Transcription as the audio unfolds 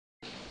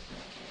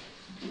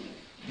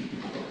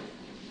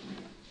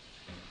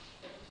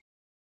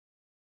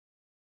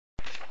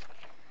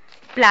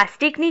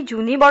પ્લાસ્ટિકની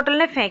જૂની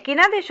બોટલને ફેંકી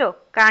ના દેશો,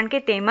 કારણ કે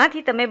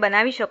તેમાંથી તમે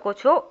બનાવી શકો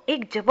છો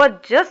એક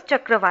જબરજસ્ત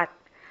ચક્રવાત.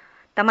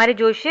 તમારે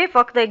જોઈશે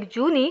ફક્ત એક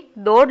જૂની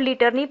 1.5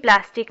 લીટરની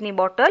પ્લાસ્ટિકની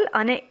બોટલ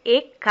અને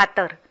એક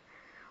કાતર.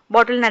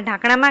 બોટલના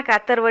ઢાંકણામાં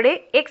કાતર વડે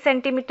 1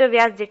 સેન્ટીમીટર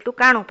વ્યાસ જેટલું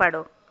કાણું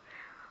પાડો.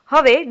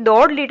 હવે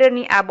 1.5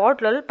 લીટરની આ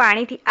બોટલ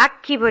પાણીથી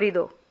આખી ભરી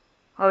દો.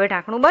 હવે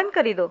ઢાંકણું બંધ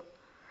કરી દો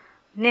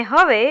ને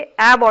હવે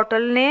આ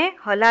બોટલને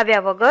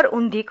હલાવ્યા વગર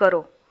ઊંધી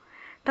કરો.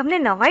 તમને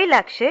નવાઈ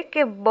લાગશે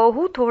કે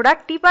બહુ થોડાક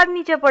ટીપા જ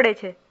નીચે પડે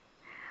છે.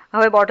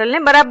 હવે બોટલને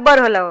બરાબર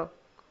હલાવો.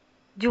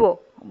 જુઓ,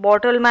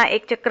 બોટલમાં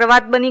એક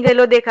ચક્રવાત બની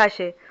ગયેલો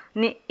દેખાશે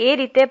ને એ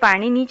રીતે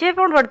પાણી નીચે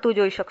પણ વળતું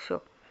જોઈ શકશો.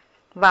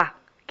 વાહ,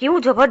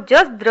 કેવું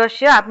જબરજસ્ત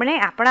દ્રશ્ય આપણે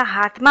આપણા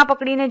હાથમાં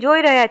પકડીને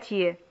જોઈ રહ્યા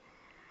છીએ.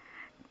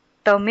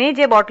 તમે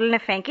જે બોટલને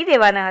ફેંકી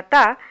દેવાના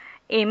હતા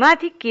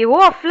એમાંથી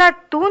કેવો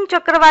અફલાતૂન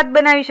ચક્રવાત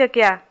બનાવી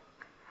શક્યા.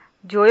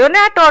 જોયો ને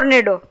આ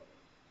ટોર્નેડો?